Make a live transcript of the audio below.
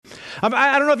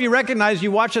I don't know if you recognize,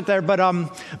 you watch it there, but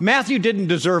Matthew didn't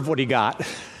deserve what he got.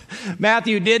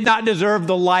 Matthew did not deserve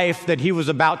the life that he was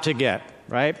about to get,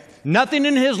 right? Nothing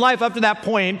in his life up to that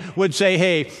point would say,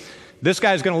 hey, this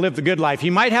guy's going to live the good life. He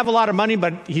might have a lot of money,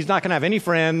 but he's not going to have any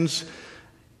friends.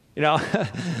 You know,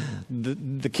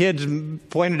 the kids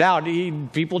pointed out,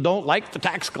 people don't like the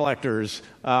tax collectors.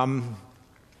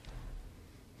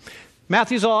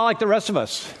 Matthew's a lot like the rest of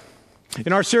us.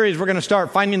 In our series, we're going to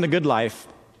start finding the good life.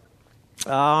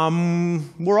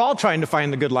 We're all trying to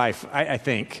find the good life, I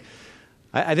think.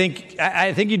 I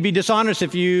think you'd be dishonest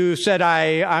if you said,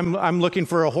 I'm looking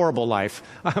for a horrible life.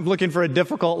 I'm looking for a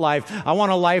difficult life. I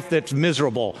want a life that's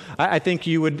miserable. I think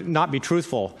you would not be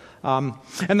truthful.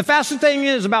 And the fascinating thing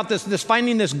is about this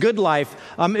finding this good life,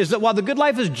 is that while the good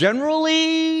life is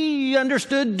generally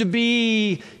understood to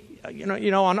be,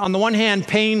 on the one hand,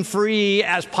 pain-free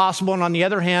as possible, and on the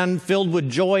other hand, filled with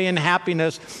joy and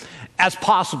happiness as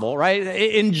possible, right?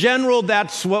 In general,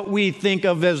 that's what we think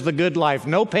of as the good life.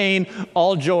 No pain,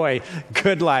 all joy,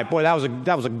 good life. Boy, that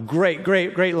was a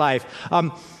great life.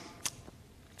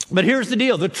 But here's the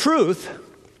deal. The truth,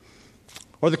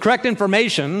 or the correct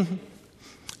information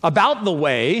about the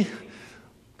way,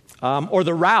 or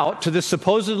the route to this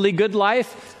supposedly good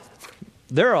life,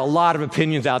 there are a lot of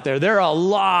opinions out there. There are a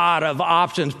lot of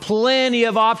options, plenty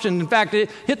of options. In fact,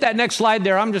 hit that next slide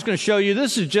there. I'm just going to show you.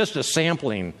 This is just a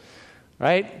sampling.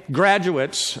 Right?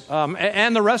 Graduates,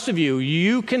 and the rest of you,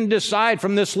 you can decide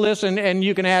from this list and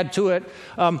you can add to it.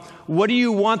 What do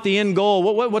you want the end goal?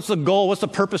 What's the goal? What's the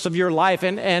purpose of your life?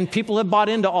 And people have bought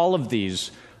into all of these.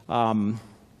 Some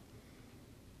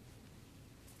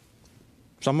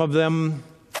of them,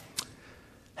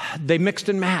 they mixed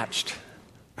and matched.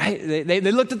 Right? They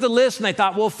looked at the list and they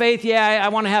thought, well, faith, I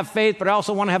want to have faith, but I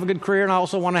also want to have a good career, and I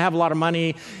also want to have a lot of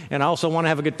money, and I also want to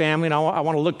have a good family, and I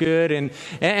want to look good.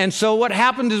 And so what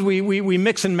happened is we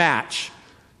mix and match,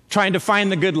 trying to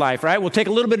find the good life, right? We'll take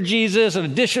a little bit of Jesus and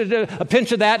a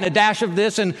pinch of that and a dash of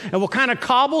this, and we'll kind of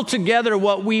cobble together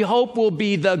what we hope will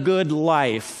be the good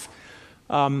life.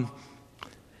 And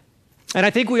I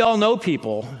think we all know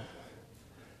people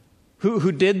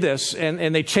who did this,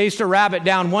 and they chased a rabbit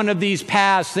down one of these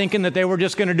paths thinking that they were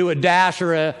just going to do a dash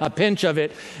or a pinch of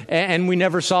it, and we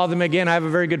never saw them again. I have a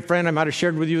very good friend I might have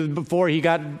shared with you before. He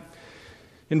got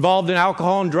involved in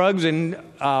alcohol and drugs, and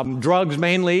drugs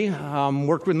mainly,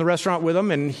 worked in the restaurant with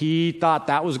them, and he thought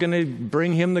that was going to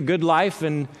bring him the good life,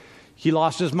 and he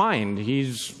lost his mind.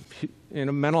 He's in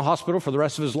a mental hospital for the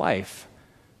rest of his life.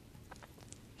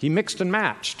 He mixed and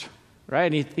matched.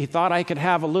 Right? He thought I could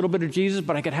have a little bit of Jesus,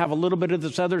 but I could have a little bit of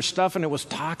this other stuff, and it was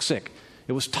toxic.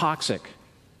 It was toxic.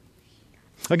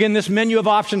 Again, this menu of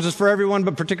options is for everyone,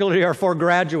 but particularly our four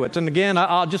graduates. And again,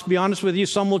 I'll just be honest with you,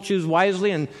 some will choose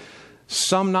wisely and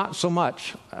some not so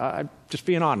much. Just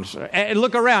being honest. And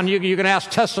look around. You can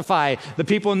testify. The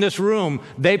people in this room,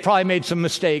 they probably made some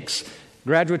mistakes.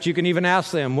 Graduates, you can even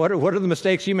ask them, what are the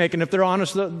mistakes you make? And if they're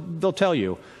honest, they'll tell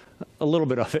you a little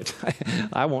bit of it.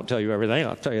 I won't tell you everything.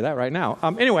 I'll tell you that right now.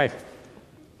 Anyway,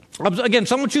 again,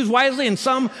 some will choose wisely and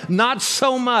some not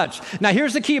so much. Now,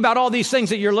 here's the key about all these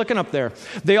things that you're looking up there.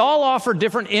 They all offer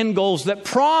different end goals that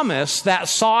promise that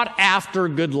sought-after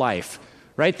good life,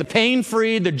 right? The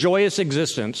pain-free, the joyous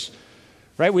existence,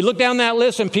 right? We look down that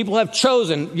list and people have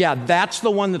chosen, that's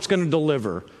the one that's going to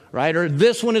deliver, right? Or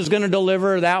this one is going to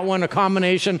deliver, that one, a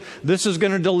combination. This is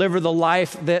going to deliver the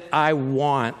life that I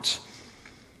want.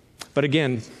 But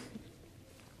again,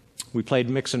 we played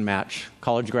mix and match.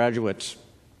 College graduates,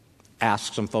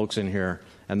 ask some folks in here,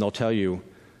 and they'll tell you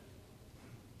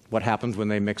what happens when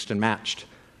they mixed and matched.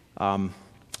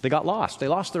 They got lost. They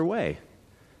lost their way.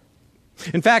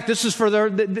 In fact, this is for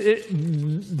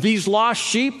these lost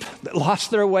sheep that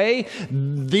lost their way.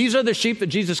 These are the sheep that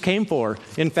Jesus came for.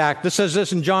 In fact, this says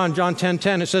this in John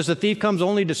 10:10. It says, the thief comes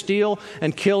only to steal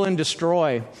and kill and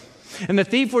destroy. And the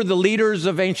thief were the leaders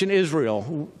of ancient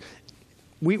Israel.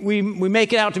 We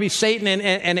make it out to be Satan,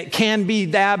 and it can be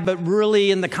that, but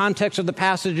really in the context of the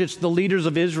passage, it's the leaders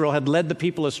of Israel had led the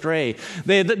people astray.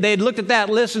 They had looked at that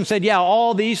list and said,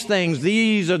 all these things,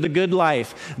 these are the good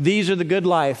life. These are the good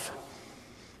life.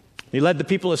 He led the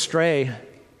people astray.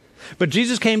 But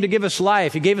Jesus came to give us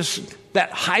life. He gave us that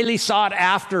highly sought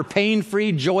after,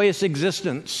 pain-free, joyous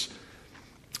existence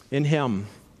in Him.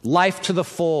 Life to the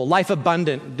full, life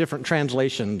abundant, different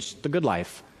translations, the good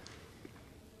life.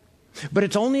 But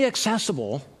it's only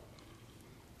accessible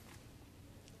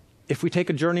if we take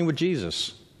a journey with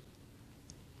Jesus.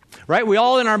 Right? We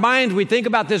all in our minds, we think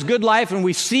about this good life and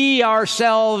we see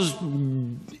ourselves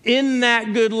in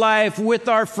that good life with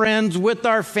our friends, with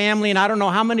our family. And I don't know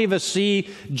how many of us see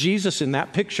Jesus in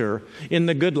that picture in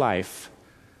the good life.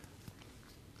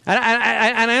 And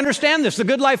I understand this. The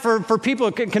good life for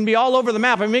people can be all over the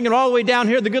map. I'm making it all the way down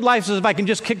here. The good life is if I can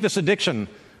just kick this addiction,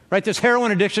 right? This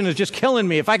heroin addiction is just killing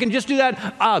me. If I can just do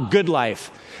that, good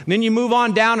life. And then you move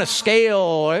on down a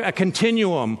scale, a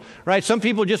continuum, right? Some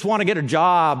people just want to get a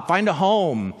job, find a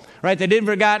home, right? They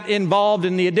never got involved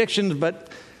in the addictions, but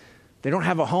they don't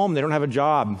have a home, they don't have a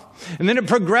job. And then it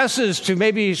progresses to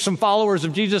maybe some followers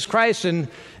of Jesus Christ, and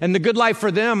the good life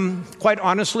for them, quite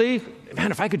honestly, man,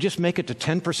 if I could just make it to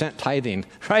 10% tithing,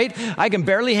 right? I can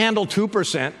barely handle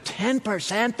 2%.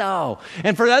 10% though.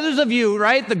 And for others of you,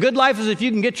 right, the good life is if you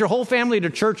can get your whole family to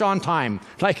church on time.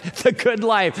 Like the good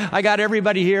life. I got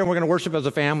everybody here and we're going to worship as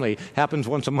a family. Happens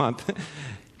once a month.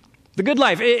 The good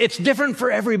life, it's different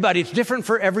for everybody. It's different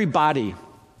for everybody.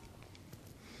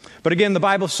 But again, the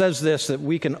Bible says this, that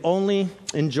we can only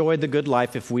enjoy the good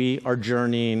life if we are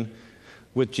journeying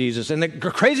with Jesus. And the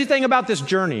crazy thing about this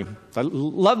journey, I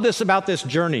love this about this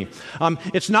journey,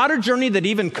 it's not a journey that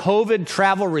even COVID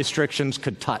travel restrictions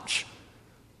could touch,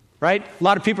 right? A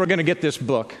lot of people are going to get this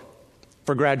book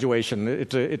for graduation.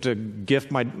 It's a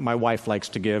gift my wife likes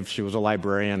to give. She was a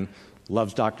librarian,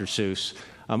 loves Dr. Seuss.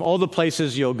 All the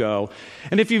places you'll go.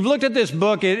 And if you've looked at this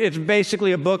book, it's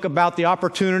basically a book about the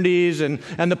opportunities and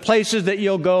the places that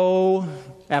you'll go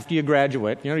after you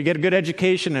graduate. You know, you get a good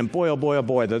education, and boy, oh boy, oh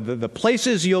boy, the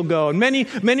places you'll go. And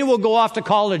many will go off to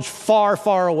college far,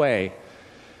 far away.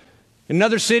 In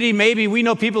another city, maybe we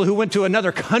know people who went to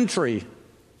another country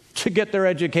to get their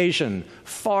education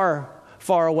far,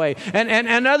 far away.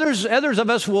 And others of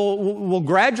us will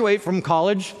graduate from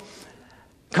college,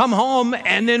 come home,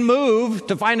 and then move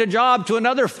to find a job to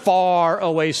another far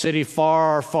away city,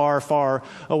 far, far, far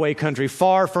away country,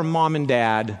 far from mom and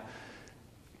dad.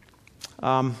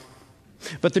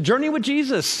 But the journey with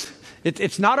Jesus,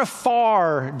 it's not a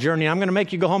far journey. I'm going to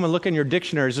make you go home and look in your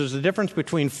dictionaries. There's a difference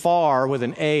between far with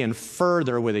an A and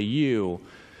further with a U.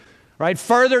 Right?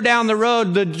 Further down the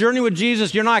road, the journey with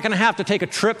Jesus, you're not going to have to take a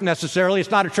trip necessarily.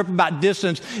 It's not a trip about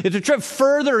distance. It's a trip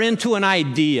further into an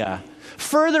idea.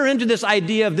 Further into this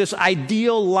idea of this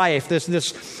ideal life,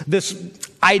 this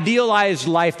idealized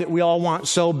life that we all want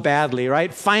so badly,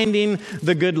 right? Finding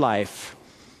the good life.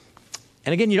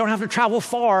 And again, you don't have to travel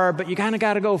far, but you kind of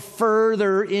got to go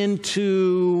further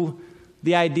into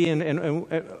the idea. And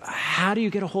how do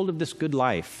you get a hold of this good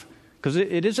life? Because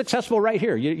it is accessible right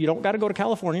here. You don't got to go to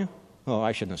California. Oh,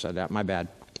 I shouldn't have said that. My bad.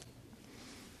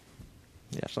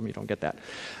 Yeah, some of you don't get that.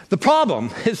 The problem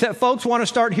is that folks want to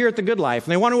start here at the good life,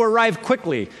 and they want to arrive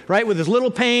quickly, right, with as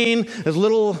little pain, as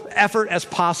little effort as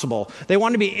possible. They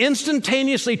want to be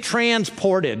instantaneously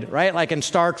transported, right, like in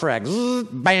Star Trek, zzz,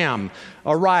 bam,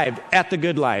 arrived at the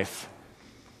good life,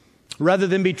 rather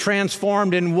than be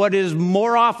transformed in what is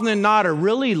more often than not a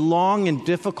really long and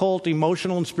difficult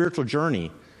emotional and spiritual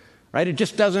journey, right? It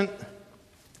just doesn't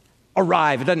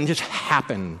arrive. It doesn't just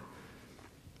happen.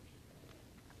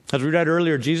 As we read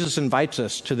earlier, Jesus invites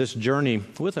us to this journey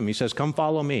with him. He says, come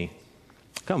follow me.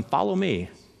 Come, follow me.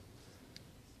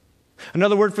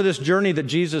 Another word for this journey that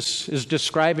Jesus is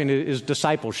describing is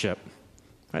discipleship.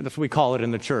 Right? That's what we call it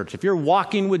in the church. If you're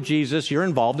walking with Jesus, you're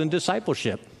involved in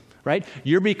discipleship. Right?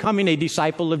 You're becoming a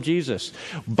disciple of Jesus.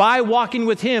 By walking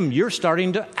with him, you're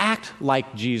starting to act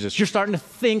like Jesus. You're starting to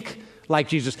think like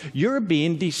Jesus. You're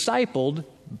being discipled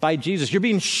by Jesus. You're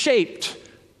being shaped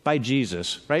by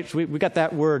Jesus, right? So we got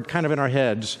that word kind of in our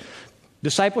heads.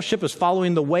 Discipleship is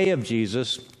following the way of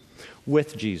Jesus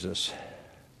with Jesus.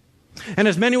 And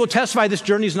as many will testify, this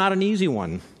journey is not an easy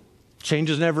one. Change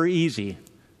is never easy,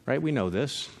 right? We know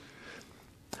this.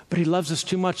 But he loves us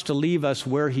too much to leave us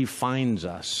where he finds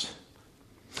us.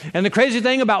 And the crazy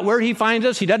thing about where he finds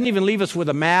us, he doesn't even leave us with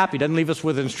a map. He doesn't leave us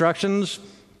with instructions.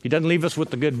 He doesn't leave us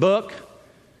with the good book.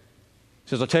 He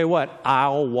says, I'll tell you what,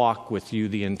 I'll walk with you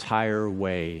the entire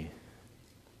way.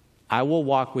 I will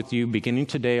walk with you beginning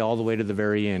today all the way to the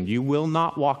very end. You will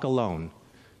not walk alone.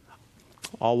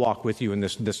 I'll walk with you in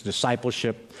this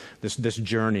discipleship, this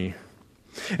journey.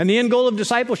 And the end goal of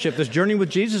discipleship, this journey with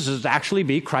Jesus, is to actually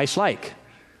be Christ-like.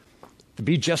 To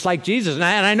be just like Jesus. And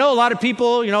I know a lot of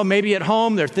people, maybe at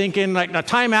home, they're thinking like, now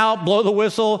time out, blow the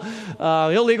whistle,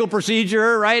 illegal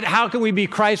procedure, right? How can we be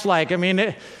Christ-like? I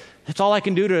mean, it's all I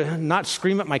can do to not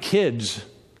scream at my kids,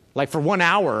 like for 1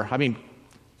 hour. I mean,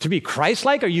 to be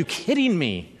Christ-like? Are you kidding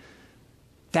me?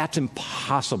 That's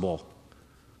impossible.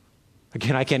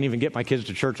 Again, I can't even get my kids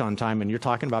to church on time, and you're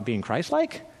talking about being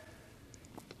Christ-like?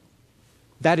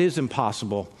 That is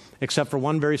impossible, except for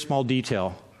one very small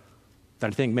detail that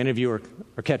I think many of you are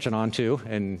catching on to,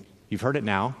 and you've heard it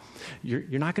now. You're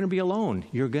not going to be alone.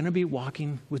 You're going to be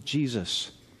walking with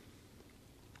Jesus,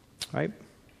 right?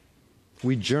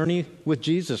 We journey with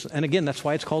Jesus. And again, that's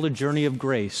why it's called a journey of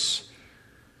grace.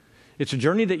 It's a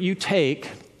journey that you take,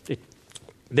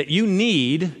 that you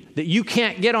need, that you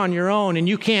can't get on your own and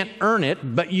you can't earn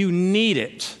it, but you need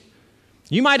it.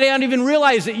 You might not even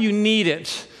realize that you need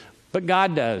it, but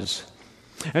God does.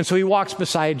 And so he walks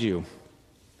beside you.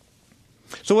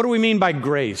 So what do we mean by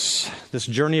grace, this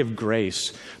journey of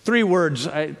grace? 3 words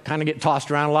I kind of get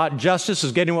tossed around a lot. Justice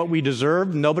is getting what we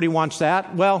deserve. Nobody wants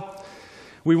that. Well,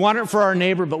 we want it for our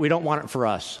neighbor, but we don't want it for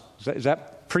us. Is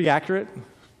that pretty accurate?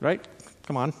 Right?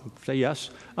 Come on, say yes.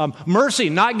 Mercy,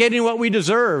 not getting what we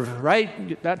deserve,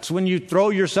 right? That's when you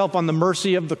throw yourself on the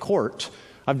mercy of the court.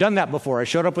 I've done that before. I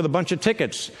showed up with a bunch of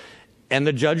tickets, and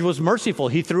the judge was merciful.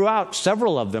 He threw out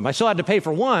several of them. I still had to pay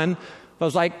for one, but I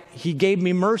was like, he gave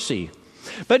me mercy.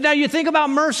 But now you think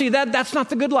about mercy, that's not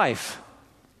the good life.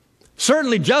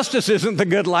 Certainly justice isn't the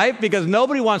good life because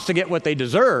nobody wants to get what they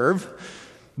deserve.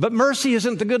 But mercy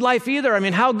isn't the good life either. I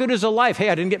mean, how good is a life? Hey,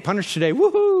 I didn't get punished today.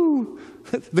 Woohoo!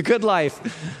 The good life.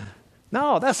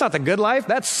 No, that's not the good life.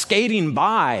 That's skating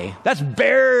by. That's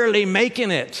barely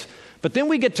making it. But then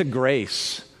we get to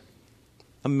grace.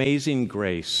 Amazing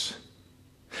grace.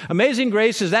 Amazing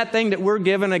grace is that thing that we're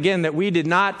given, again, that we did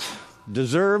not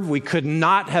deserve. We could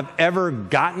not have ever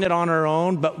gotten it on our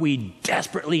own, but we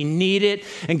desperately need it.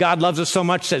 And God loves us so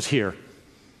much, says here.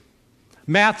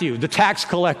 Matthew, the tax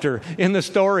collector in the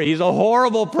story, he's a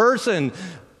horrible person,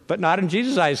 but not in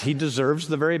Jesus' eyes. He deserves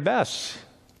the very best.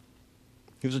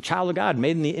 He was a child of God,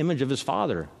 made in the image of his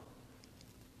Father.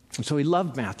 And so he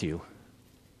loved Matthew.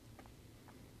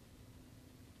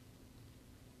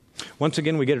 Once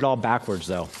again, we get it all backwards,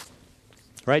 though.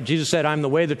 Right? Jesus said, I'm the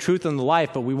way, the truth, and the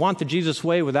life, but we want the Jesus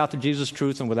way without the Jesus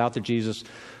truth and without the Jesus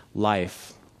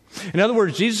life. In other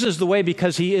words, Jesus is the way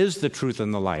because he is the truth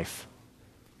and the life.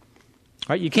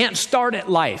 Right? You can't start at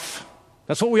life.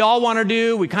 That's what we all want to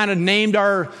do. We kind of named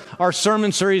our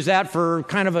sermon series that for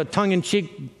kind of a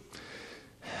tongue-in-cheek.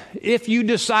 If you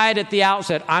decide at the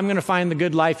outset, I'm going to find the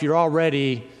good life, you've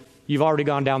already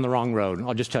gone down the wrong road.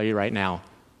 I'll just tell you right now.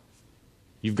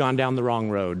 You've gone down the wrong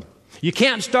road. You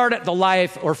can't start at the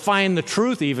life or find the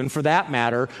truth even for that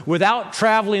matter without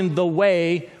traveling the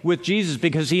way with Jesus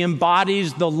because he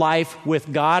embodies the life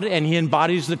with God and he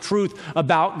embodies the truth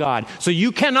about God. So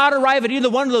you cannot arrive at either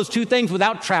one of those two things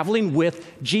without traveling with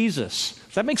Jesus.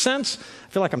 Does that make sense? I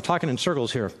feel like I'm talking in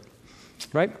circles here,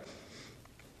 right?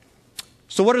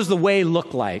 So what does the way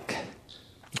look like?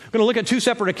 I'm going to look at 2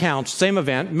 separate accounts, same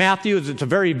event. Matthew, it's a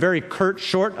very, very curt,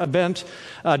 short event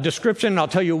description, and I'll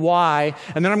tell you why.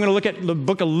 And then I'm going to look at the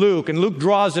book of Luke, and Luke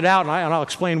draws it out, and I'll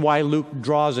explain why Luke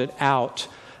draws it out.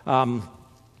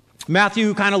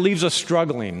 Matthew kind of leaves us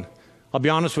struggling. I'll be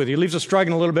honest with you. He leaves us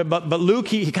struggling a little bit, but Luke,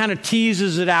 he kind of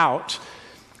teases it out.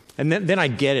 And then I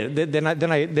get it.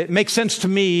 It makes sense to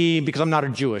me because I'm not a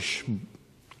Jewish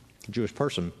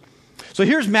person. So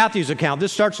here's Matthew's account.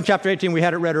 This starts in chapter 18. We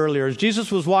had it read earlier. As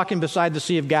Jesus was walking beside the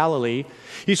Sea of Galilee,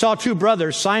 he saw 2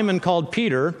 brothers, Simon called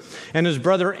Peter and his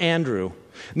brother Andrew.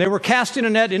 And they were casting a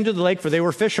net into the lake, for they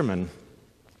were fishermen.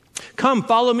 Come,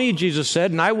 follow me, Jesus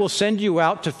said, and I will send you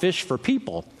out to fish for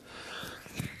people.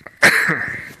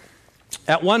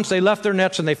 At once they left their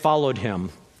nets and they followed him.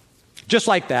 Just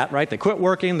like that, right? They quit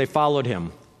working, they followed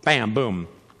him. Bam, boom.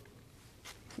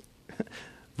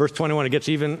 Verse 21, it gets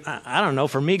even, I don't know,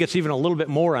 for me, it gets even a little bit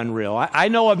more unreal. I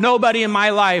know of nobody in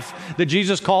my life that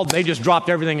Jesus called, they just dropped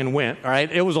everything and went, all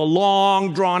right? It was a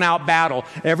long, drawn-out battle.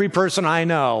 Every person I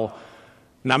know.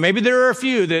 Now, maybe there are a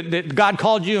few that God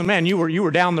called you, and man, you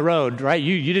were down the road, right?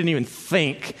 You didn't even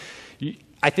think.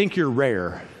 I think you're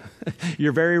rare.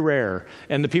 You're very rare.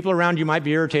 And the people around you might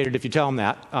be irritated if you tell them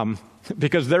that.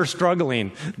 Because they're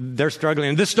struggling. They're struggling.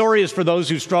 And this story is for those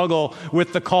who struggle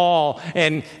with the call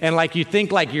and like you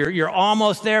think like you're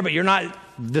almost there, but you're not.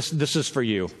 This is for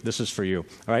you. This is for you.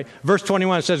 All right. Verse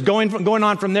 21, it says, going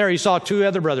on from there, he saw 2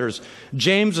 other brothers,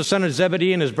 James, the son of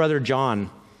Zebedee, and his brother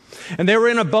John. And they were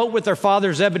in a boat with their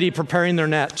father Zebedee preparing their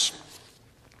nets.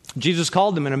 Jesus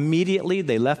called them, and immediately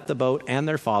they left the boat and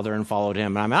their father and followed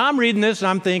him. And I'm reading this, and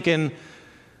I'm thinking,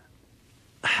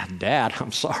 Dad,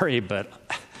 I'm sorry, but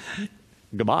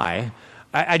goodbye.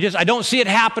 I don't see it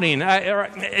happening.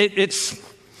 It's,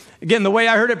 again, the way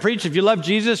I heard it preached, if you love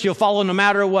Jesus, you'll follow no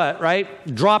matter what,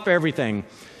 right? Drop everything.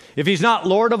 If he's not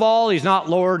Lord of all, he's not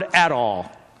Lord at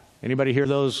all. Anybody hear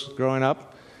those growing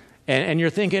up? And you're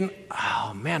thinking,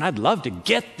 oh, man, I'd love to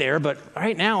get there, but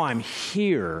right now I'm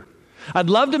here.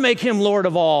 I'd love to make him Lord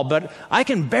of all, but I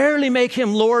can barely make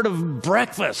him Lord of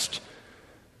breakfast,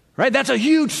 right? That's a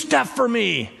huge step for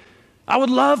me. I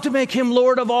would love to make him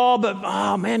Lord of all, but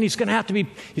oh man, he's going to have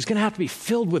to be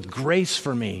filled with grace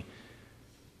for me.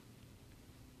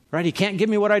 right? He can't give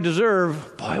me what I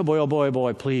deserve. Boy, oh boy, oh boy, oh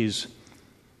boy, please.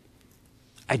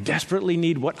 I desperately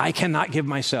need what I cannot give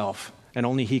myself, and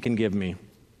only he can give me.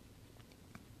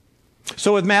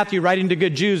 So with Matthew writing to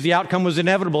good Jews, the outcome was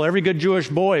inevitable. Every good Jewish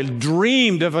boy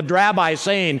dreamed of a rabbi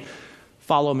saying,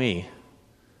 follow me.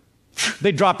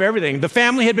 They drop everything. The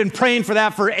family had been praying for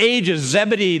that for ages.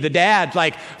 Zebedee, the dad,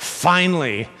 like,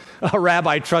 finally, a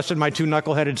rabbi trusted my two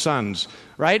knuckleheaded sons,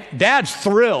 right? Dad's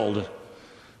thrilled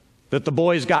that the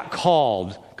boys got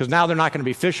called, because now they're not going to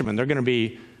be fishermen. They're going to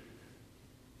be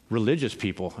religious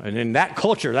people. And in that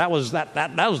culture, that was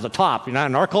the top. You know,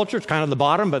 in our culture, it's kind of the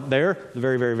bottom, but they're the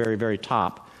very, very, very, very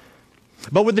top.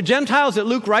 But with the Gentiles that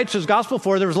Luke writes his gospel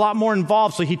for, there was a lot more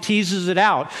involved, so he teases it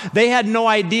out. They had no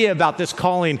idea about this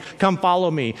calling, come follow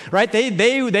me, right?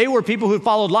 They were people who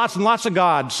followed lots and lots of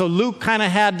gods, so Luke kind of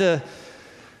had to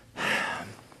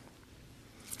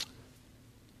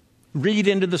read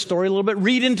into the story a little bit,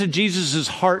 read into Jesus'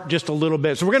 heart just a little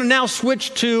bit. So we're going to now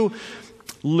switch to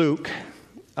Luke,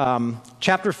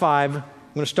 chapter 5. I'm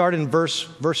going to start in verse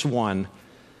 1.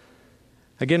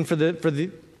 Again, for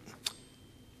the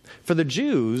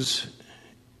Jews,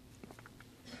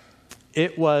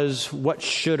 it was what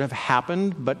should have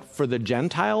happened, but for the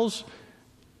Gentiles,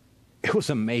 it was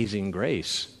amazing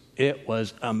grace. It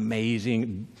was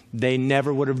amazing. They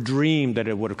never would have dreamed that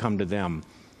it would have come to them.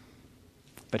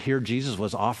 But here Jesus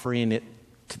was offering it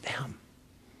to them.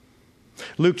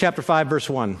 Luke chapter 5, verse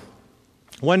 1.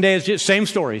 One day, same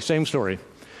story.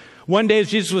 One day as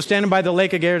Jesus was standing by the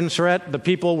lake of Gennesaret, the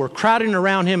people were crowding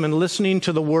around him and listening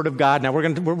to the word of God. Now,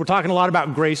 we're talking a lot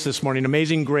about grace this morning,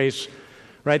 amazing grace,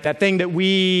 right? That thing that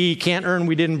we can't earn,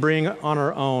 we didn't bring on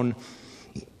our own.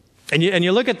 And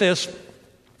you look at this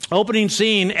opening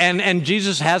scene, and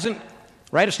Jesus hasn't,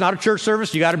 right? It's not a church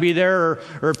service. You got to be there,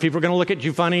 or people are going to look at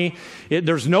you funny.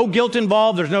 There's no guilt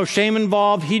involved. There's no shame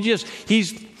involved. He's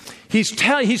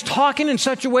talking in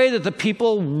such a way that the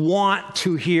people want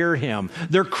to hear him.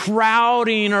 They're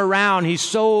crowding around. He's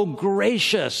so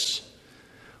gracious.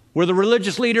 Where the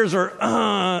religious leaders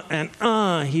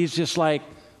are, he's just like,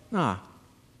 no.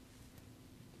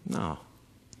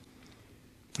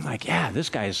 Like, yeah, this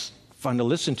guy's fun to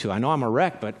listen to. I know I'm a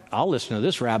wreck, but I'll listen to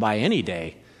this rabbi any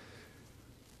day.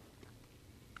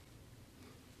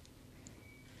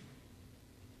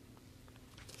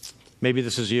 Maybe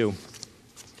this is you,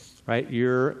 right?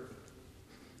 You're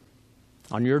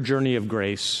on your journey of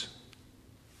grace,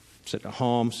 sitting at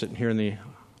home, sitting here in the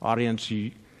audience.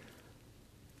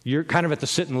 You're kind of at the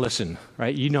sit and listen,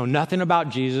 right? You know nothing about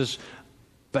Jesus,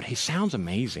 but he sounds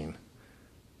amazing,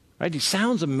 right? He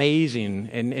sounds amazing,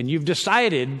 and you've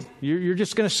decided you're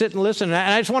just going to sit and listen. And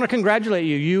I just want to congratulate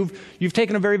you. You've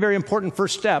taken a very, very important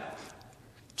first step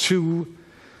to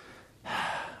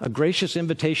a gracious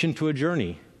invitation to a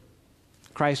journey.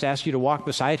 Christ asked you to walk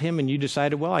beside him, and you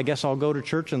decided, well, I guess I'll go to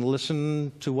church and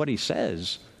listen to what he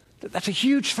says. That's a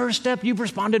huge first step. You've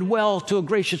responded well to a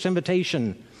gracious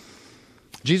invitation.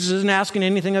 Jesus isn't asking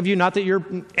anything of you, not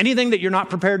that anything that you're not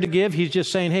prepared to give. He's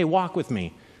just saying, hey, walk with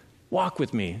me. Walk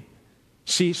with me.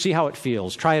 See how it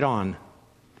feels. Try it on. All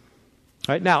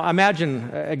right, now, imagine,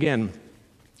 again,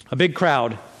 a big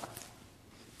crowd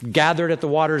gathered at the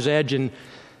water's edge,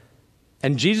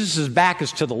 and Jesus' back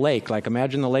is to the lake. Like,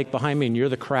 imagine the lake behind me, and you're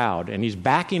the crowd. And he's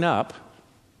backing up,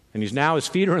 and his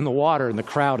feet are in the water, and the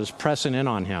crowd is pressing in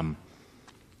on him.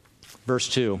 Verse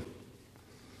 2.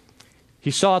 He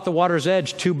saw at the water's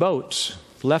edge 2 boats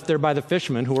left there by the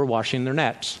fishermen who were washing their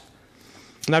nets.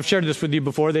 And I've shared this with you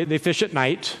before. They fish at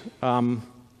night,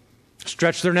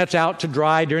 stretch their nets out to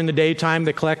dry. During the daytime,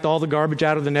 they collect all the garbage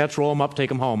out of the nets, roll them up, take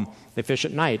them home. They fish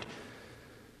at night.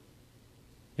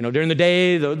 You know, during the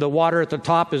day, the water at the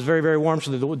top is very, very warm,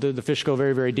 so the fish go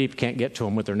very, very deep, can't get to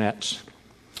them with their nets.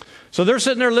 So they're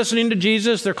sitting there listening to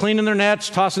Jesus. They're cleaning their nets,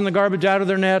 tossing the garbage out of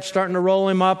their nets, starting to roll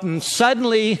him up, and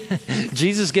suddenly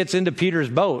Jesus gets into Peter's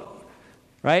boat,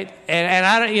 right? And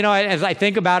I don't, as I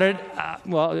think about it,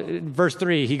 verse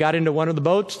 3, he got into one of the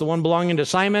boats, the one belonging to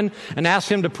Simon, and asked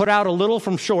him to put out a little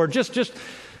from shore. Just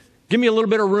give me a little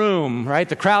bit of room, right?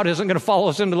 The crowd isn't going to follow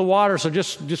us into the water, so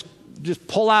just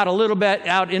pull out a little bit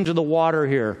out into the water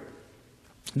here.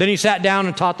 Then he sat down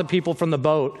and taught the people from the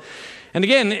boat. And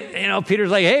again,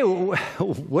 Peter's like, hey,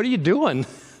 what are you doing?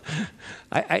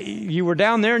 You were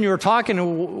down there and you were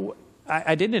talking.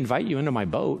 I didn't invite you into my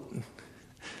boat.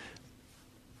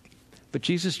 But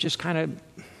Jesus just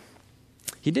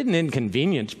he didn't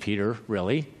inconvenience Peter,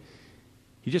 really.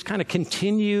 He just kind of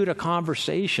continued a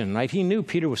conversation, right? He knew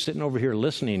Peter was sitting over here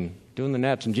listening, doing the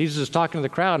nets, and Jesus is talking to the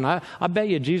crowd, and I bet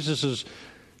you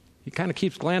he kind of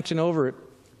keeps glancing over at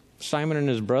Simon and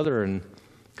his brother, and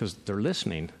because they're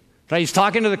listening. Right? He's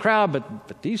talking to the crowd,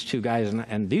 but these two guys,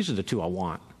 and these are the two I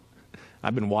want.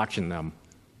 I've been watching them.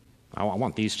 I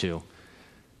want these two.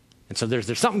 And so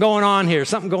there's something going on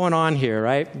here,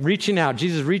 right? Reaching out,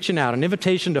 Jesus reaching out, an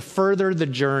invitation to further the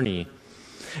journey.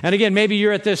 And again, maybe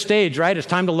you're at this stage, right? It's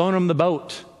time to loan them the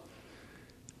boat.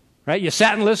 Right? You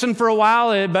sat and listened for a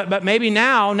while, but maybe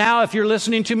now if you're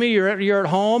listening to me, you're at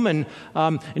home and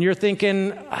you're thinking,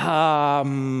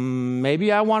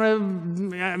 maybe I want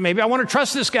to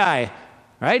trust this guy.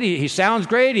 Right? He sounds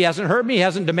great. He hasn't hurt me. He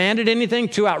hasn't demanded anything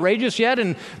too outrageous yet.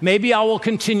 And maybe I will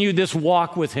continue this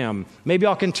walk with him. Maybe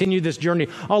I'll continue this journey.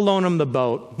 I'll loan him the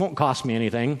boat. It won't cost me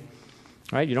anything.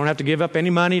 Right? You don't have to give up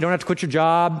any money. You don't have to quit your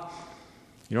job.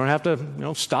 You don't have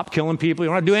to, stop killing people. You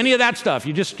don't have to do any of that stuff.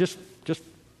 You just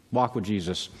walk with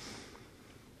Jesus.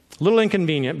 A little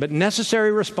inconvenient, but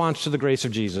necessary response to the grace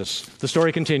of Jesus. The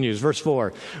story continues, verse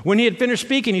 4. When he had finished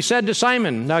speaking, he said to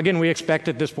Simon, now again, we expect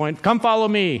at this point, come follow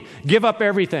me, give up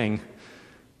everything.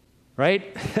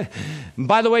 Right?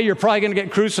 By the way, you're probably going to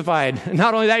get crucified.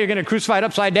 Not only that, you're going to get crucified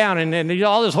upside down and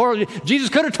all this horror. Jesus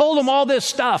could have told him all this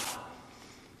stuff.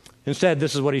 Instead,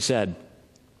 this is what he said.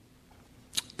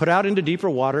 Put out into deeper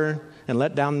water and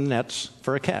let down the nets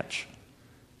for a catch.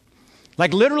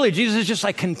 Like literally, Jesus is just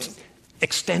like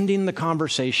extending the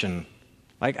conversation.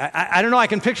 Like, I don't know, I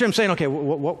can picture him saying, okay,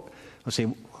 let's see,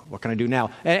 what can I do now?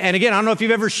 And again, I don't know if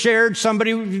you've ever shared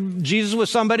Jesus with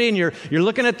somebody, and you're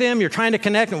looking at them, you're trying to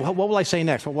connect, and what will I say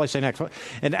next? What will I say next?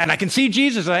 And I can see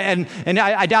Jesus, and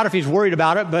I doubt if he's worried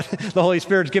about it, but the Holy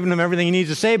Spirit's giving him everything he needs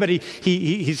to say, but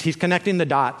he's connecting the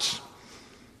dots.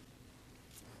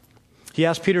 He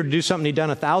asked Peter to do something he'd done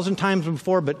 1,000 times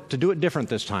before, but to do it different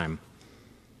this time.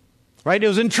 Right? It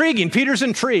was intriguing. Peter's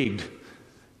intrigued,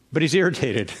 but he's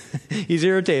irritated. He's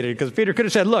irritated because Peter could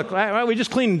have said, look, we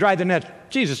just cleaned and dried the net.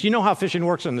 Jesus, you know how fishing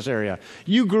works in this area.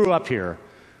 You grew up here.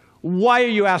 Why are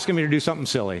you asking me to do something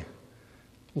silly?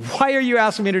 Why are you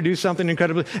asking me to do something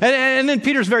incredibly? And then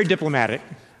Peter's very diplomatic,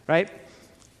 right?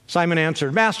 Simon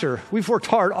answered, Master, we've worked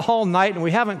hard all night and we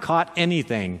haven't caught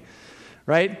anything,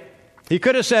 right? He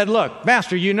could have said, look,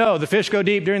 Master, you know the fish go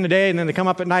deep during the day and then they come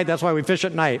up at night. That's why we fish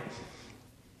at night.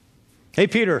 Hey,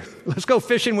 Peter, let's go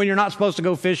fishing when you're not supposed to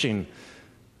go fishing.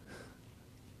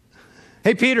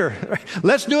 Hey, Peter,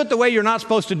 let's do it the way you're not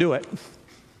supposed to do it.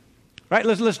 Right?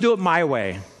 Let's do it my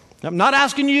way. I'm not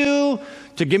asking you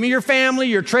to give me your family,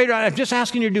 your trade. I'm just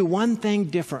asking you to do one thing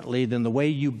differently than the way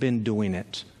you've been doing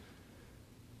it.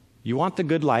 You want the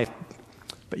good life,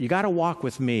 but you got to walk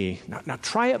with me. Now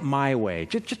try it my way.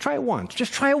 Just try it once.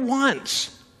 Just try it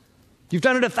once. You've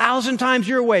done it 1,000 times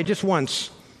your way, just once.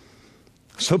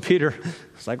 So Peter,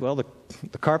 it's like, well, the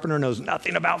carpenter knows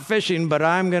nothing about fishing, but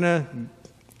I'm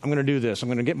gonna do this. I'm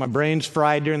gonna get my brains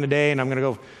fried during the day, and I'm gonna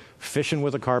go fishing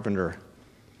with a carpenter.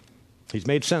 He's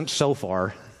made sense so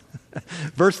far.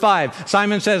 Verse 5,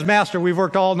 Simon says, Master, we've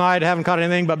worked all night, haven't caught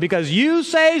anything, but because you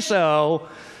say so,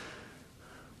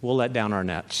 we'll let down our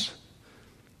nets.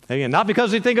 Again, not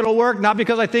because we think it'll work, not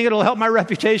because I think it'll help my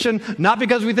reputation, not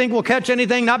because we think we'll catch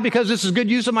anything, not because this is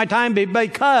good use of my time, but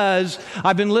because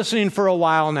I've been listening for a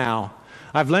while now.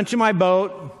 I've lent you my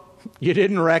boat, you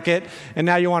didn't wreck it, and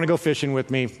now you want to go fishing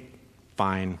with me.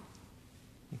 Fine.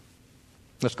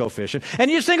 Let's go fishing.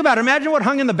 And you just think about it. Imagine what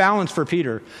hung in the balance for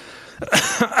Peter.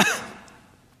 All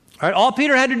right, all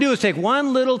Peter had to do was take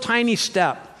one little tiny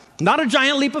step. Not a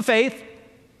giant leap of faith,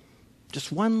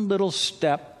 just one little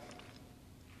step,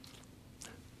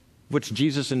 which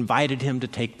Jesus invited him to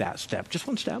take that step. Just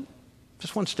one step.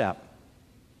 Just one step.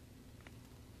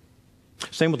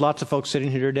 Same with lots of folks sitting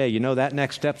here today. You know that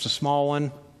next step's a small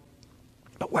one,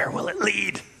 but where will it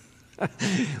lead?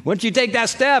 Once you take that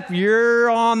step, you're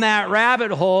on that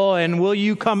rabbit hole, and will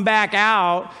you come back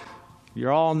out?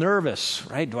 You're all nervous,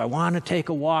 right? Do I want to take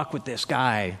a walk with this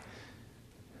guy?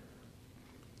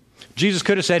 Jesus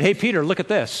could have said, hey, Peter, look at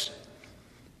this.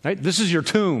 Right? This is your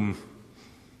tomb.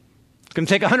 It's going to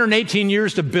take 118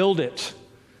 years to build it,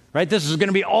 right? This is going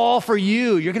to be all for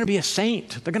you. You're going to be a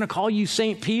saint. They're going to call you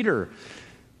Saint Peter.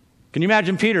 Can you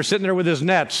imagine Peter sitting there with his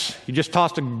nets? He just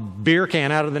tossed a beer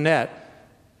can out of the net.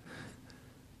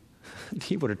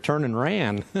 He would have turned and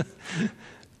ran.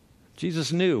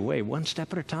 Jesus knew, wait, one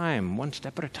step at a time, one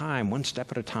step at a time, one step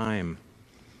at a time.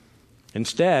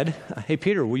 Instead, hey,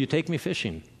 Peter, will you take me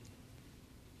fishing?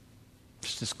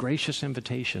 Just this gracious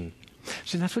invitation.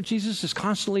 See, that's what Jesus is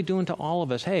constantly doing to all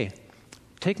of us. Hey,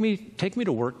 take me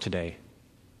to work today.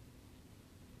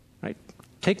 Right?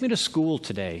 Take me to school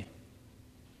today.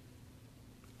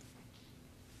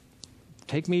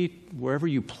 Take me wherever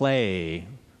you play,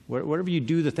 wherever you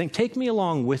do the thing. Take me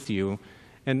along with you,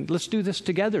 and let's do this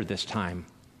together this time.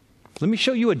 Let me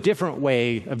show you a different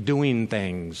way of doing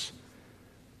things.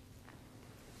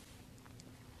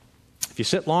 If you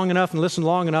sit long enough and listen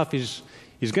long enough, he's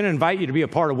going to invite you to be a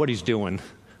part of what he's doing,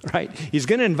 right? He's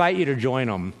going to invite you to join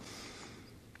him.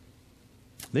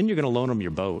 Then you're going to loan him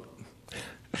your boat.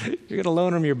 You're going to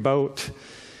loan him your boat.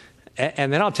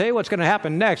 And then I'll tell you what's going to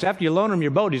happen next. After you loan him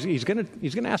your boat, he's going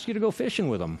to ask you to go fishing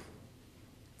with him.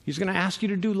 He's going to ask you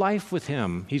to do life with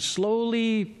him. He's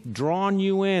slowly drawn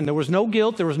you in. There was no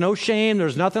guilt. There was no shame. There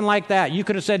was nothing like that. You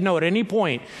could have said no at any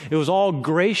point. It was all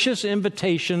gracious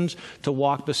invitations to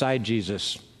walk beside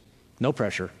Jesus. No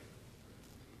pressure.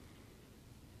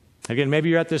 Again, maybe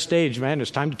you're at this stage, man.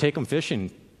 It's time to take him fishing.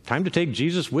 Time to take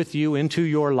Jesus with you into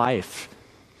your life.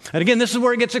 And again, this is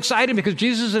where it gets exciting because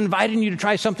Jesus is inviting you to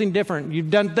try something different. You've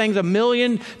done things a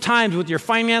million times with your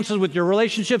finances, with your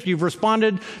relationships. You've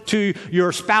responded to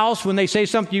your spouse when they say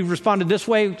something. You've responded this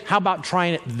way. How about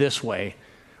trying it this way?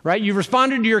 Right? You've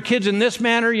responded to your kids in this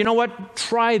manner. You know what?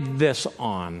 Try this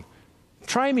on.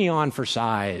 Try me on for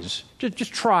size.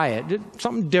 Just try it.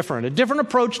 Something different. A different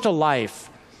approach to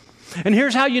life. And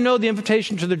here's how you know the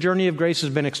invitation to the journey of grace has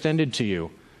been extended to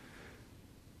you.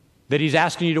 That he's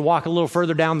asking you to walk a little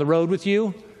further down the road with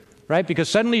you, right? Because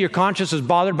suddenly your conscience is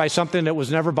bothered by something that was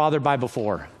never bothered by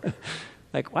before.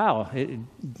 Like, wow, it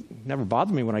never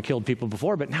bothered me when I killed people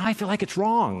before, but now I feel like it's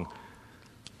wrong,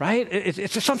 right?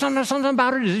 It's just something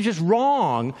about it is just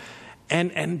wrong.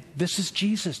 And this is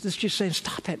Jesus. This is just saying,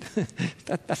 stop it.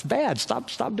 That's bad.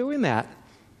 Stop doing that.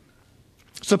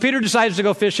 So Peter decides to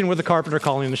go fishing with the carpenter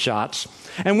calling the shots.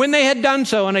 And when they had done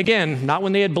so, and again, not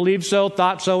when they had believed so,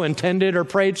 thought so, intended, or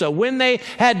prayed so, when they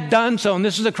had done so, and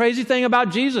this is the crazy thing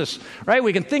about Jesus, right?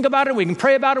 We can think about it, we can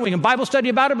pray about it, we can Bible study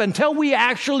about it, but until we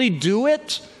actually do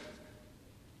it,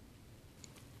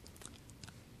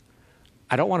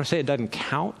 I don't want to say it doesn't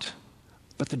count,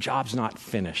 but the job's not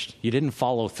finished. You didn't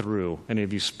follow through. Any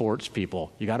of you sports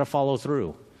people, you got to follow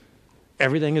through.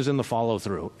 Everything is in the follow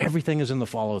through. Everything is in the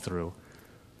follow through.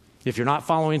 If you're not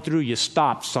following through, you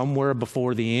stop somewhere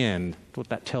before the end. That's what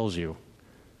that tells you.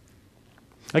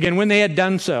 Again, when they had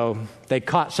done so, they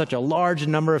caught such a large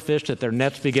number of fish that their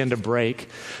nets began to break.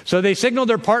 So they signaled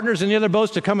their partners in the other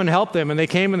boats to come and help them, and they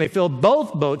came and they filled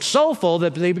both boats so full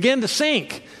that they began to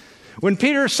sink. When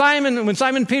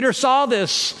Simon Peter saw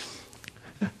this,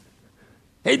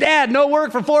 hey, Dad, no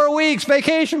work for 4 weeks,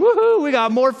 vacation, woohoo, we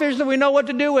got more fish than we know what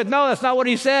to do with. No, that's not what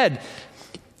he said.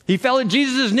 He fell at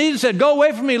Jesus' knees and said, go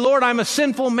away from me, Lord, I'm a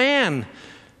sinful man.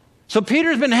 So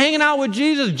Peter's been hanging out with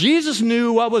Jesus. Jesus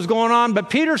knew what was going on, but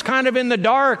Peter's kind of in the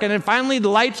dark, and then finally the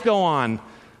lights go on.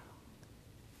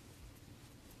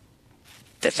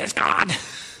 This is God,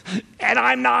 and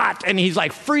I'm not. And he's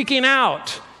like freaking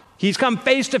out. He's come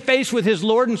face to face with his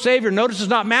Lord and Savior. Notice it's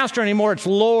not master anymore, it's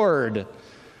Lord.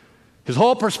 His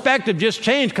whole perspective just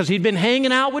changed because he'd been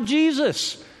hanging out with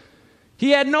Jesus. He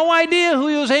had no idea who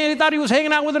he was hanging. He thought he was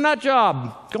hanging out with a nut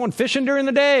job, going fishing during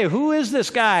the day. Who is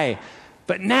this guy?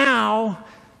 But now,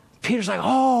 Peter's like,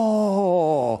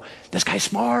 oh, this guy's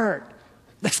smart.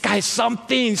 This guy's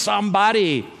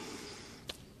somebody.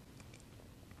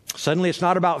 Suddenly, it's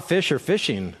not about fish or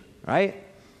fishing, right?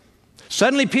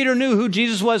 Suddenly, Peter knew who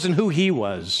Jesus was and who he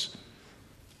was.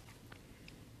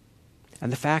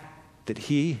 And the fact that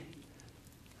he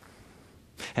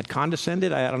had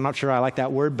condescended, I'm not sure I like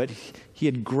that word, but he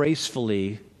had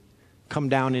gracefully come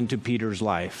down into Peter's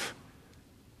life.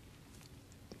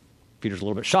 Peter's a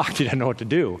little bit shocked. He didn't know what to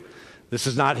do. This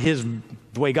is not the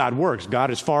way God works. God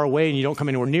is far away and you don't come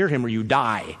anywhere near him or you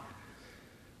die.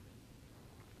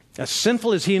 As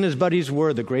sinful as he and his buddies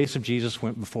were, the grace of Jesus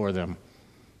went before them.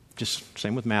 Just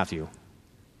same with Matthew.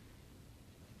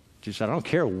 Jesus said, I don't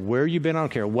care where you've been, I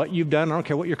don't care what you've done, I don't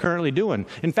care what you're currently doing.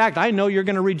 In fact, I know you're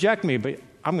going to reject me, but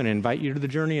I'm going to invite you to the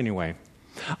journey anyway.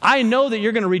 I know that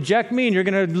you're going to reject me and you're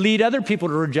going to lead other people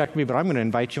to reject me, but I'm going to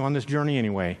invite you on this journey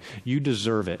anyway. You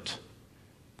deserve it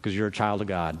because you're a child of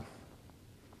God.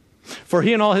 For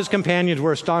he and all his companions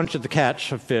were astonished at the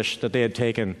catch of fish that they had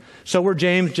taken. So were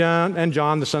James, John, and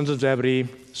John, the sons of Zebedee,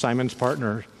 Simon's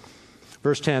partner.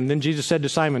 Verse 10, then Jesus said to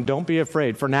Simon, don't be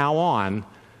afraid. From now on,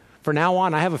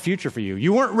 I have a future for you.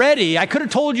 You weren't ready. I could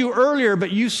have told you earlier,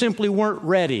 but you simply weren't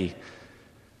ready.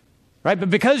 Right?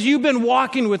 But because you've been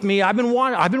walking with me, I've been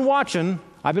watching.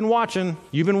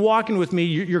 You've been walking with me.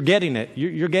 You're getting it.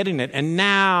 You're getting it. And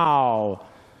now,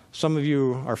 some of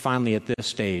you are finally at this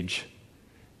stage.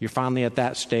 You're finally at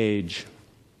that stage.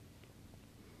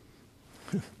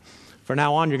 From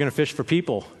now on, you're going to fish for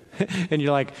people. And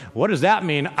you're like, what does that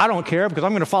mean? I don't care because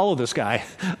I'm going to follow this guy.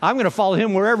 I'm going to follow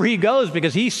him wherever he goes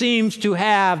because he seems to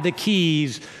have the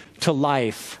keys to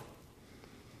life.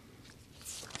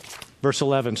 Verse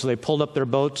 11, so they pulled up their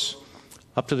boats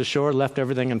up to the shore, left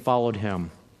everything and followed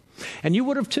him. And you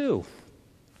would have too.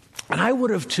 And I would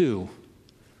have too.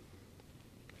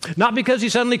 Not because he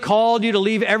suddenly called you to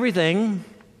leave everything.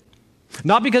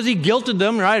 Not because he guilted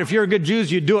them, right? If you're a good Jew,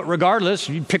 you'd do it regardless.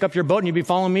 You'd pick up your boat and you'd be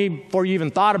following me before you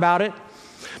even thought about it.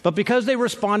 But because they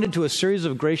responded to a series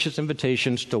of gracious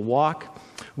invitations to walk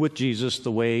with Jesus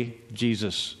the way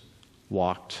Jesus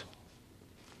walked.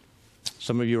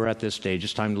 Some of you are at this stage.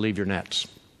 It's time to leave your nets.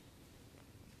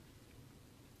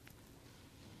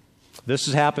 This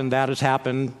has happened, that has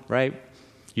happened, right?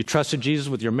 You trusted Jesus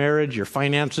with your marriage, your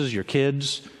finances, your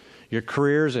kids, your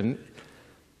careers, and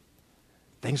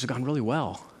things have gone really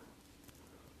well.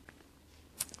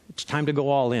 It's time to go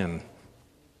all in.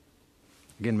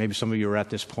 Again, maybe some of you are at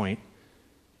this point,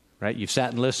 right? You've sat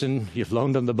and listened, you've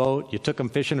loaned them the boat, you took them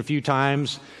fishing a few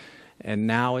times, and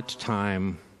now it's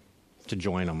time to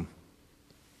join them.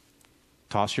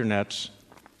 Toss your nets,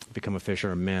 become a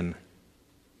fisher of men.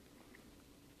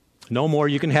 No more,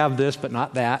 you can have this, but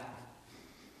not that.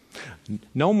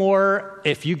 No more,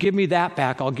 if you give me that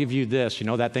back, I'll give you this. You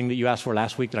know that thing that you asked for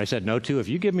last week that I said no to? If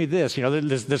you give me this, you know,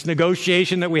 this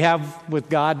negotiation that we have with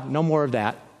God, no more of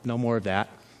that. No more of that.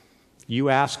 You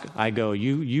ask, I go.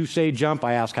 You say jump,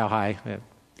 I ask how high. I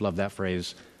love that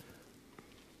phrase.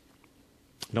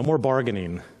 No more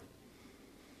bargaining.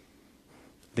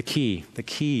 The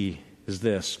key is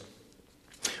this.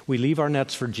 We leave our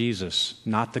nets for Jesus,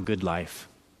 not the good life.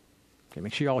 Okay,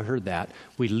 make sure you all heard that.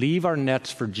 We leave our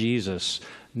nets for Jesus,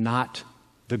 not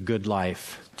the good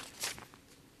life.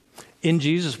 In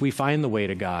Jesus, we find the way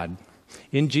to God.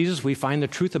 In Jesus, we find the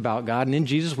truth about God. And in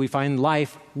Jesus, we find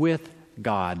life with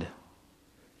God.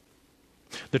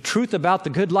 The truth about the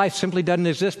good life simply doesn't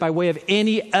exist by way of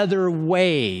any other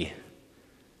way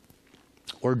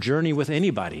or journey with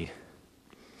anybody.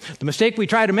 The mistake we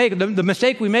try to make, the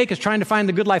mistake we make is trying to find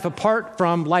the good life apart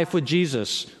from life with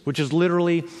Jesus, which is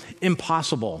literally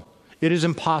impossible. It is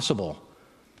impossible.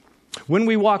 When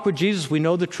we walk with Jesus, we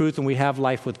know the truth and we have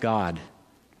life with God.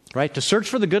 Right? To search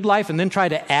for the good life and then try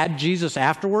to add Jesus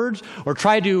afterwards, or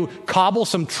try to cobble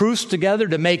some truths together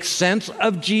to make sense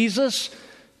of Jesus,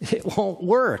 it won't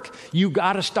work. You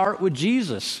got to start with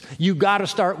Jesus. You got to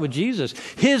start with Jesus.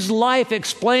 His life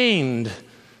explained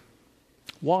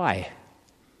why.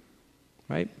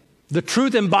 Right? The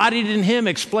truth embodied in him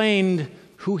explained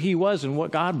who he was and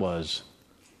what God was.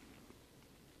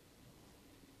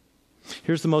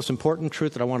 Here's the most important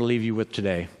truth that I want to leave you with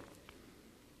today.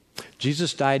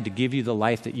 Jesus died to give you the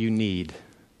life that you need.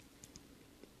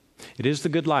 It is the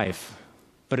good life,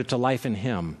 but it's a life in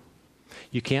him.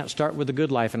 You can't start with the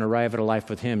good life and arrive at a life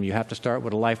with him. You have to start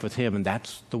with a life with him, and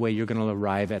that's the way you're going to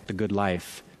arrive at the good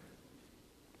life.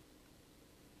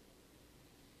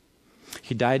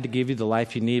 He died to give you the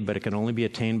life you need, but it can only be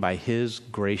attained by his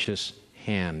gracious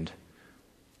hand.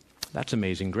 That's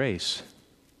amazing grace.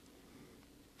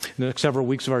 In the next several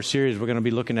weeks of our series, we're going to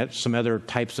be looking at some other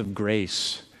types of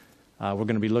grace. We're going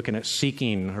to be looking at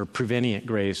seeking or prevenient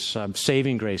grace,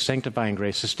 saving grace, sanctifying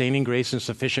grace, sustaining grace, and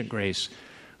sufficient grace.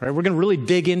 Right? We're going to really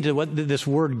dig into what this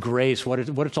word grace, what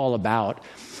it's all about,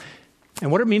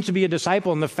 and what it means to be a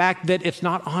disciple, and the fact that it's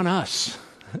not on us.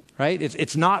 Right?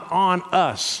 It's not on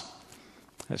us.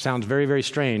 That sounds very, very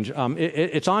strange.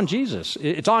 It's on Jesus.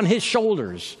 It's on his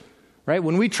shoulders. Right?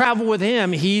 When we travel with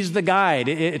him, he's the guide.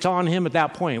 It's on him at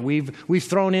that point. We've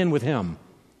thrown in with him.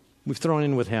 We've thrown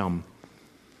in with him.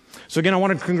 So again, I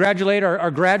want to congratulate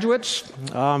our graduates,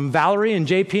 Valerie and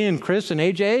JP and Chris and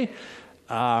AJ.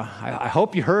 I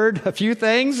hope you heard a few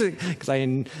things, because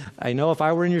I know if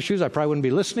I were in your shoes, I probably wouldn't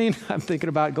be listening. I'm thinking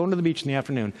about going to the beach in the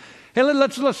afternoon. Hey,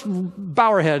 let's bow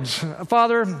our heads.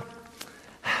 Father,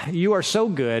 you are so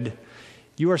good.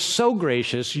 You are so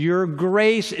gracious. Your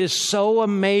grace is so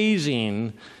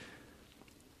amazing.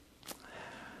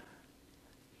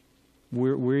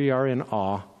 We are in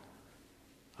awe.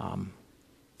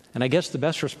 And I guess the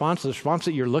best response, the response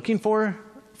that you're looking for,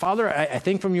 Father, I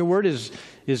think from your word is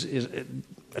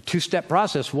a two-step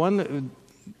process. One,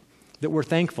 that we're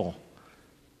thankful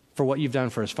for what you've done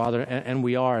for us, Father, and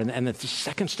we are. And the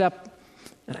second step,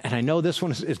 and I know this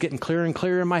one is getting clearer and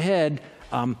clearer in my head,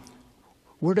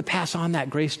 we're to pass on that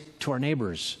grace to our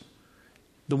neighbors,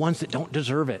 the ones that don't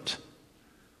deserve it,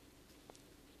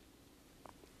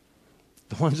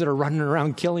 the ones that are running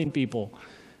around killing people.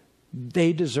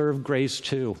 They deserve grace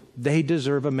too. They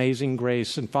deserve amazing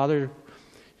grace. And Father,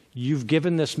 you've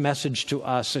given this message to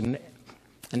us, and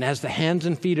as the hands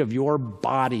and feet of your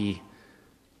body,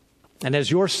 and as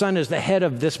your Son is the head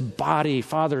of this body,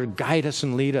 Father, guide us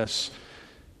and lead us.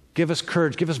 Give us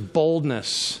courage, give us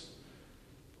boldness,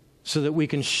 so that we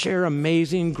can share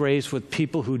amazing grace with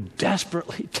people who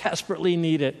desperately, desperately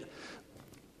need it.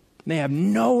 They have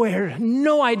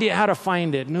no idea how to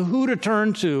find it, and who to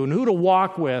turn to, and who to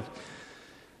walk with.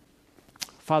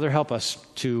 Father, help us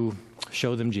to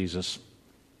show them Jesus.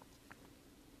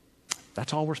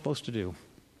 That's all we're supposed to do.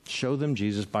 Show them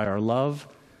Jesus by our love.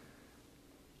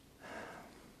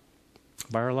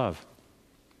 By our love.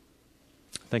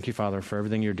 Thank you, Father, for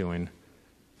everything you're doing.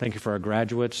 Thank you for our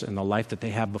graduates and the life that they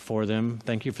have before them.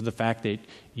 Thank you for the fact that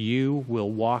you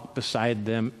will walk beside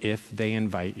them if they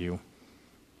invite you.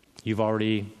 You've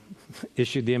already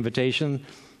issued the invitation.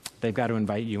 They've got to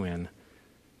invite you in.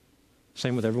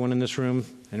 Same with everyone in this room,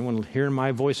 anyone hearing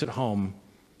my voice at home.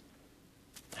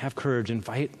 Have courage.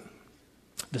 Invite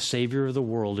the Savior of the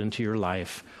world into your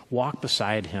life. Walk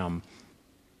beside him.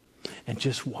 And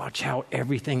just watch how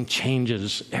everything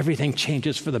changes. Everything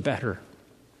changes for the better.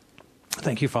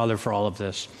 Thank you, Father, for all of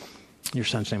this. In your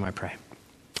Son's name I pray.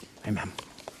 Amen.